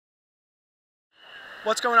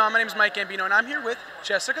What's going on? My name is Mike Gambino, and I'm here with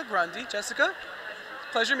Jessica Grundy. Jessica,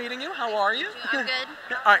 pleasure meeting you. How are you? I'm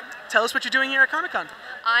good. All right, tell us what you're doing here at Comic-Con.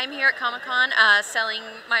 I'm here at Comic-Con selling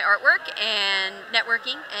my artwork and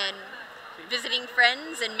networking and visiting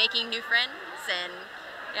friends and making new friends and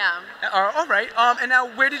yeah. All right. And now,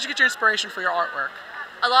 where did you get your inspiration for your artwork?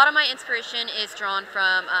 A lot of my inspiration is drawn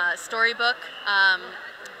from storybook,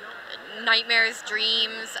 nightmares,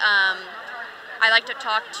 dreams. I like to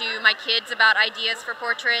talk to my kids about ideas for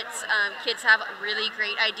portraits. Kids have really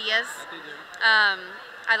great ideas.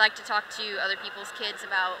 I like to talk to other people's kids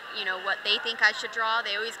about, what they think I should draw.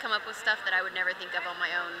 They always come up with stuff that I would never think of on my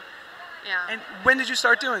own. Yeah. And when did you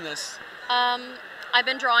start doing this? I've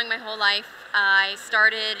been drawing my whole life. I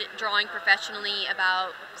started drawing professionally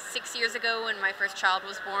about 6 years ago when my first child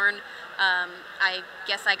was born. I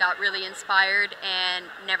guess I got really inspired and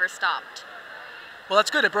never stopped. Well,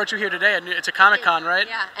 that's good. It brought you here today. It's a Comic-Con, right?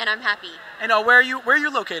 Yeah, and I'm happy. And where are you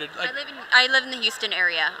located? Like, I live in the Houston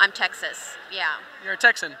area. I'm Texas. Yeah. You're a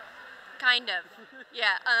Texan. Kind of.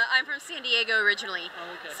 Yeah. I'm from San Diego originally.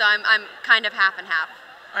 Oh, okay. So I'm kind of half and half.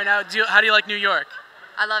 All right. Now, how do you like New York?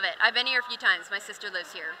 I love it. I've been here a few times. My sister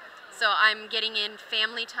lives here. So I'm getting in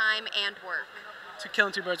family time and work. So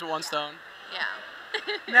killing two birds with one stone.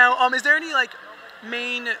 Yeah. Now, is there any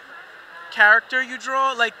main character you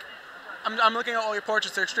draw? I'm looking at all your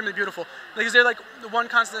portraits. They're extremely beautiful. Is there one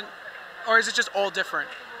constant, or is it just all different?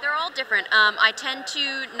 They're all different. I tend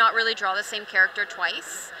to not really draw the same character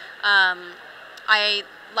twice. I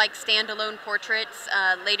like standalone portraits.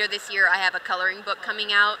 Later this year, I have a coloring book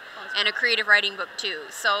coming out and a creative writing book too.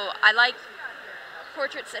 So I like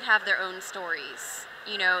portraits that have their own stories.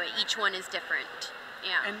 Each one is different.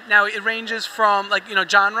 Yeah. And now it ranges from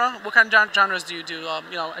genre. What kind of genres do you do?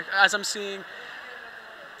 As I'm seeing.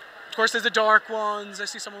 Of course, there's the dark ones. I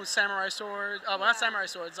see someone with samurai swords. Well, not samurai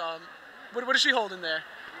swords. What is she holding there?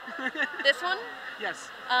 This one? Yes.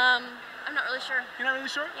 I'm not really sure. You're not really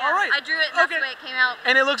sure? Yeah, all right. I drew it. That's the way it came out.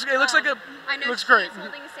 And it looks like a. I know looks great. She's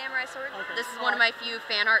holding a samurai sword. Okay. This is one of my few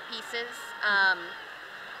fan art pieces.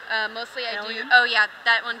 Mostly I Alien? do. Oh yeah,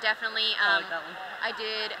 that one definitely. I like that one. I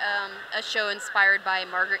did a show inspired by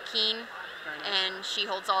Margaret Keane, Very nice. and she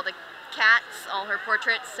holds all the cats, all her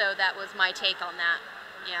portraits. So that was my take on that.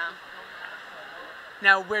 Yeah.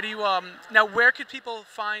 Now, where could people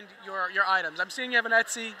find your items? I'm seeing you have an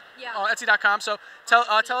Etsy, Yeah. Etsy.com. So tell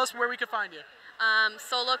us where we could find you.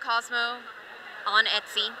 Solo Cosmo on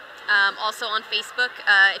Etsy. Also on Facebook,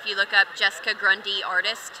 if you look up Jessica Grundy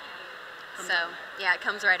Artist. So yeah, it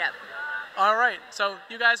comes right up. All right. So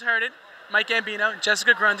you guys heard it. Mike Gambino,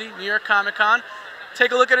 Jessica Grundy, New York Comic Con.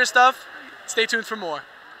 Take a look at her stuff. Stay tuned for more.